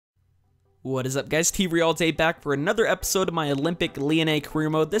What is up, guys? T-Re all day back for another episode of my Olympique Lyonnais career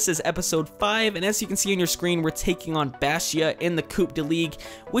mode. This is episode 5, and as you can see on your screen, we're taking on Bastia in the Coupe de Ligue,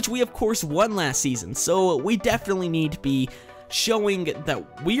 which we of course won last season. So we definitely need to be showing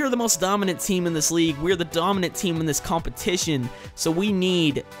that we are the most dominant team in this league. We're the dominant team in this competition. So we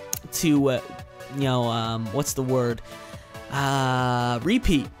need to, what's the word?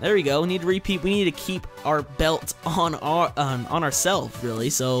 Repeat. There we go. We need to repeat. We need to keep our belt on ourselves, really.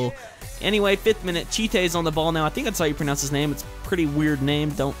 So anyway, 5th minute, Chite is on the ball now. I think that's how you pronounce his name. It's a pretty weird name.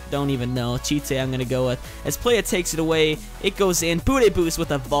 Don't even know. Chite, I'm gonna go with. As Playa takes it away, it goes in. Bude boost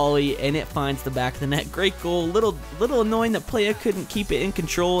with a volley, and it finds the back of the net. Great goal. Little annoying that Playa couldn't keep it in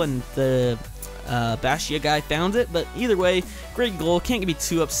control, and the Bastia guy found it, but either way, great goal. Can't be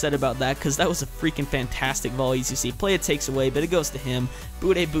too upset about that because that was a freaking fantastic volley. As you see, Playa takes away, but it goes to him.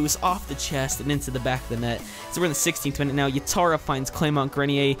 Bude boost off the chest and into the back of the net. So we're in the 16th minute now. Yatara finds Clement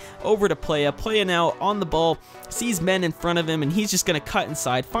Grenier over to Playa. Playa now on the ball, sees men in front of him, and he's just going to cut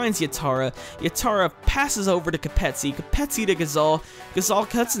inside. Finds Yatara. Yatara passes over to Capezzi. Capezzi to Gazal. Gazal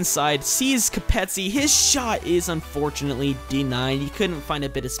cuts inside, sees Capezzi. His shot is unfortunately denied. He couldn't find a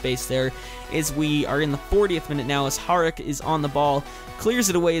bit of space there. As we are in the 40th minute now, as Harik is on the ball, clears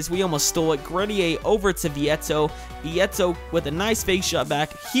it away as we almost stole it. Grenier over to Vieto. Vieto with a nice fake shot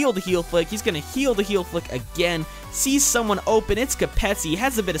back. Heel to heel flick. He's going to heel to heel flick again. Sees someone open. It's Capezzi.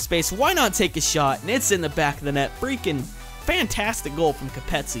 Has a bit of space. Why not take a shot? And it's in the back of the net. Freaking fantastic goal from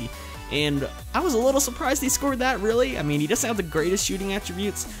Capezzi. And I was a little surprised he scored that, really. I mean, he doesn't have the greatest shooting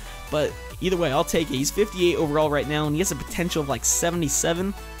attributes, but either way, I'll take it. He's 58 overall right now, and he has a potential of like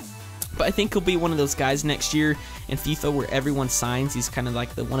 77. But I think he'll be one of those guys next year in FIFA where everyone signs. He's kind of like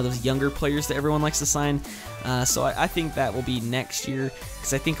one of those younger players that everyone likes to sign. So I think that will be next year,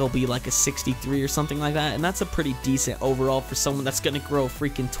 because I think he'll be like a 63 or something like that. And that's a pretty decent overall for someone that's going to grow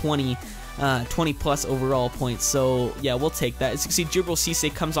freaking 20 plus overall points. So yeah, we'll take that. As you can see, Djibril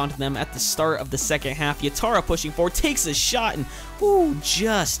Cissé comes onto them at the start of the second half. Yatara pushing forward, takes a shot, and ooh,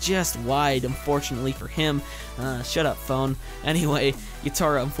 just wide, unfortunately for him. Shut up, phone. Anyway,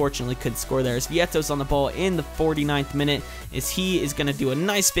 Yatara unfortunately couldn't score there. As Vieto's on the ball in the 49th minute, as he is going to do a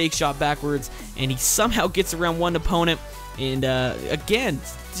nice fake shot backwards, and he somehow gets around one opponent. And again,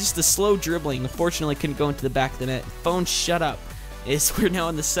 just the slow dribbling. Unfortunately, couldn't go into the back of the net. Phone, shut up. As we're now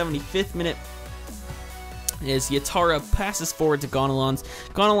in the 75th minute, as Yatara passes forward to Gonalons.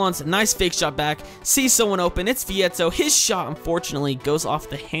 Gonalons, nice fake shot back, sees someone open, it's Vieto. His shot, unfortunately, goes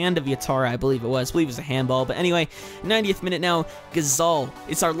off the hand of Yatara, I believe it was. I believe it was a handball, but anyway, 90th minute now, Gazal,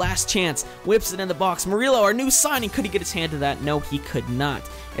 it's our last chance, whips it in the box. Murillo, our new signing, could he get his hand to that? No, he could not.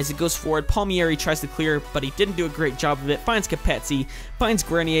 As it goes forward, Palmieri tries to clear, but he didn't do a great job of it. Finds Capezzi, finds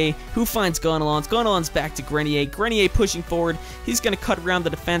Grenier, who finds Gonalons. Gonalons back to Grenier. Grenier pushing forward. He's going to cut around the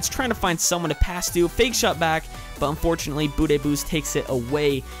defense, trying to find someone to pass to. Fake shot back, but unfortunately, Bude Boost takes it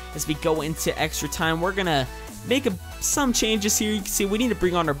away. As we go into extra time, we're going to make some changes here. You can see we need to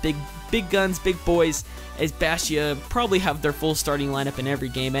bring on our big guns, big boys, as Bastia probably have their full starting lineup in every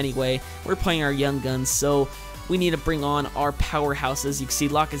game anyway. We're playing our young guns, so we need to bring on our powerhouses. You can see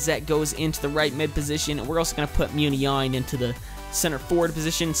Lacazette goes into the right mid position, and we're also going to put Muniain into the center forward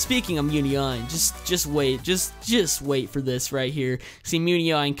position. Speaking of Muniain, just wait for this right here. See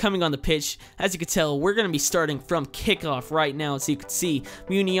Muniain coming on the pitch. As you can tell, we're going to be starting from kickoff right now. So you can see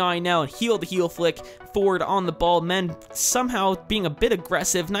Muniain now heel to heel flick forward on the ball. Men somehow being a bit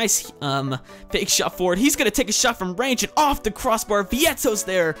aggressive. Nice fake shot forward. He's going to take a shot from range and off the crossbar. Vieto's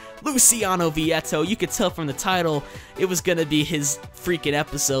there. Luciano Vieto. You could tell from the title it was going to be his freaking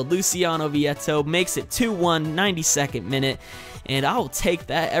episode. Luciano Vieto makes it 2-1, 92nd minute. And I'll take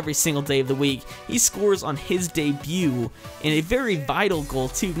that every single day of the week. He scores on his debut in a very vital goal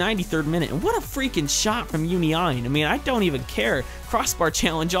too, 93rd minute. And what a freaking shot from Muniain. I mean, I don't even care. Crossbar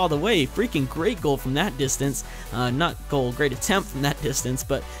challenge all the way. Freaking great goal from that distance. Not goal, great attempt from that distance.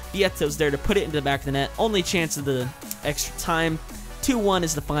 But Vieto's there to put it into the back of the net. Only chance of the extra time. 2-1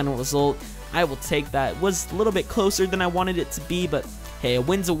 is the final result. I will take that. It was a little bit closer than I wanted it to be, but hey, a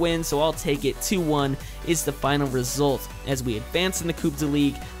win's a win, so I'll take it. 2-1 is the final result as we advance in the Coupe de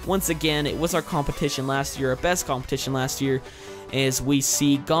Ligue. Once again, it was our competition last year, our best competition last year, as we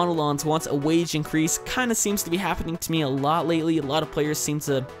see Gonalons wants a wage increase. Kind of seems to be happening to me a lot lately. A lot of players seem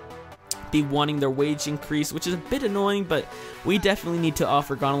to be wanting their wage increase, which is a bit annoying, but we definitely need to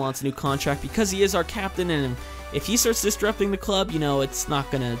offer Gonalons a new contract because he is our captain, and if he starts disrupting the club, you know, it's not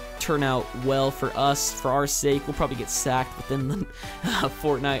going to turn out well for us, for our sake. We'll probably get sacked within the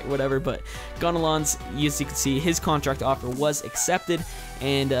fortnight or whatever, but Gonalons, as you can see, his contract offer was accepted,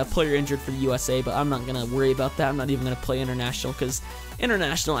 and a player injured for the USA, but I'm not going to worry about that. I'm not even going to play international because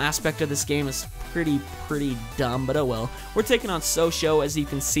international aspect of this game is pretty dumb, but oh well. We're taking on Sochaux, as you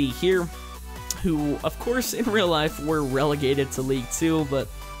can see here, who, of course, in real life, were relegated to League 2, but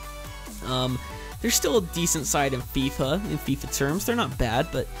they're still a decent side in FIFA terms. They're not bad,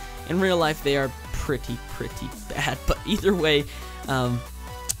 but in real life, they are pretty bad. But either way,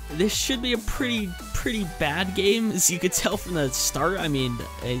 this should be a pretty bad game, as you could tell from the start. I mean,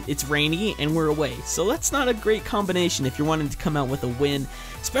 it's rainy and we're away, so that's not a great combination if you're wanting to come out with a win,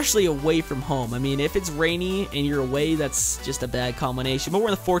 especially away from home. I mean, if it's rainy and you're away, that's just a bad combination. But we're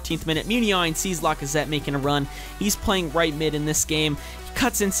in the 14th minute. Muniain sees Lacazette making a run. He's playing right mid in this game. He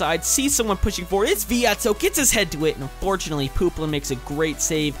cuts inside, sees someone pushing forward. It's Vietto, gets his head to it, and unfortunately, Pooplan makes a great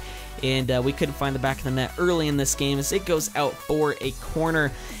save. And we couldn't find the back of the net early in this game as it goes out for a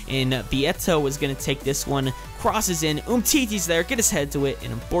corner. And Vietto is going to take this one, crosses in, Umtiti's there, get his head to it,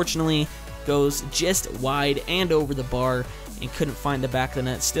 and unfortunately goes just wide and over the bar and couldn't find the back of the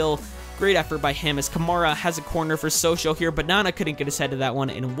net. Still, great effort by him as Kamara has a corner for Sochaux here, but Nana couldn't get his head to that one,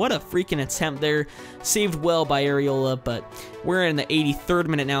 and what a freaking attempt there. Saved well by Areola, but we're in the 83rd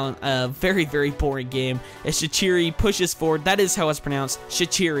minute now. A very boring game as Shaqiri pushes forward. That is how it's pronounced,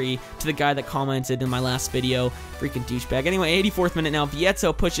 Shaqiri, to the guy that commented in my last video. Freaking douchebag. Anyway, 84th minute now.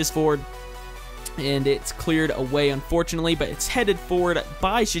 Vietto pushes forward, and it's cleared away, unfortunately, but it's headed forward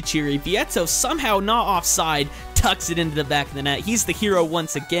by Shaqiri. Vietto, somehow not offside, tucks it into the back of the net. He's the hero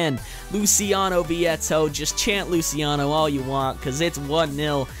once again. Luciano Vietto. Just chant Luciano all you want, because it's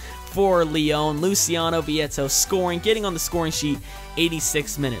 1-0 for Lyon. Luciano Vietto scoring, getting on the scoring sheet,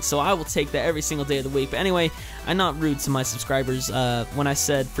 86 minutes. So I will take that every single day of the week. But anyway, I'm not rude to my subscribers. When I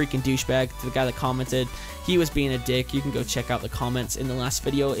said freaking douchebag to the guy that commented, he was being a dick. You can go check out the comments in the last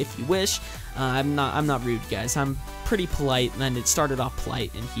video if you wish. I'm not rude, guys. I'm pretty polite, and it started off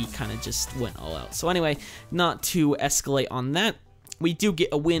polite, and he kind of just went all out. So anyway, not to escalate on that, we do get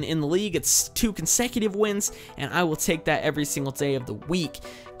a win in the league. It's 2 consecutive wins, and I will take that every single day of the week,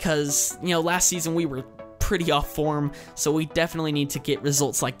 because, you know, last season we were pretty off form, so we definitely need to get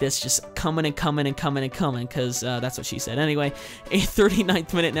results like this just coming, because that's what she said. Anyway, a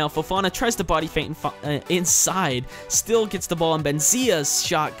 39th minute now. Fofana tries to body feint inside, still gets the ball, and Benzia's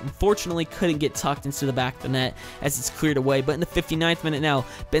shot unfortunately couldn't get tucked into the back of the net as it's cleared away. But in the 59th minute now,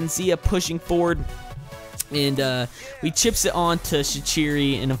 Benzia pushing forward, and we chips it on to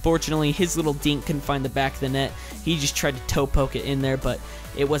Shaqiri, and unfortunately his little dink couldn't find the back of the net. He just tried to toe poke it in there, but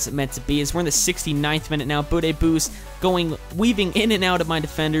it wasn't meant to be. As we're in the 69th minute now, Bude Boost weaving in and out of my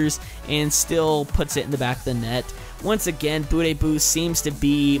defenders, and still puts it in the back of the net. Once again, Bude Boost seems to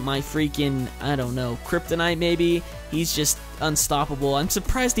be my freaking, I don't know, kryptonite maybe. He's just unstoppable. I'm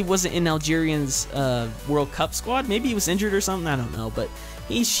surprised he wasn't in Algerian's World Cup squad. Maybe he was injured or something, I don't know, but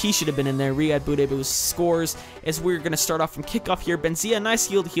he should have been in there. Riyad Bude Boost scores as we're going to start off from kickoff here. Benzia, nice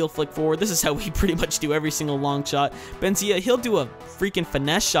heel-to-heel flick forward. This is how we pretty much do every single long shot. Benzia, he'll do a freaking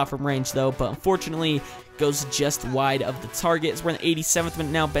finesse shot from range though, but unfortunately goes just wide of the target. As we're in the 87th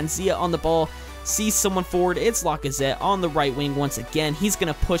minute now, Benzia on the ball, sees someone forward. It's Lacazette on the right wing once again. He's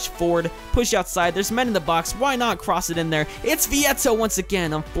going to push forward, push outside. There's men in the box. Why not cross it in there? It's Vietto once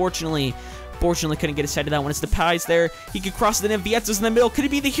again. Unfortunately, couldn't get his head to that one. It's the Pies there. He could cross it in. Vietto's in the middle. Could he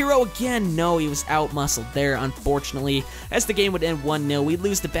be the hero again? No, he was out-muscled there, unfortunately. As the game would end 1-0. We'd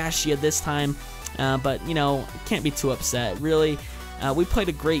lose to Bastia this time, but, you know, can't be too upset, really. We played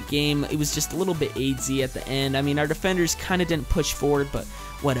a great game. It was just a little bit ADZ at the end. I mean, our defenders kind of didn't push forward, but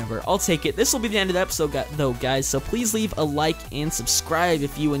whatever. I'll take it. This will be the end of the episode, though, guys, so please leave a like and subscribe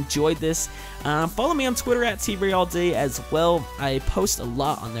if you enjoyed this. Follow me on Twitter at TBrayAllDay as well. I post a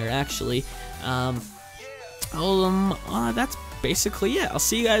lot on there, actually. That's basically it. I'll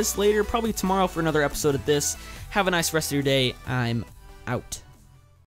see you guys later, probably tomorrow for another episode of this. Have a nice rest of your day. I'm out.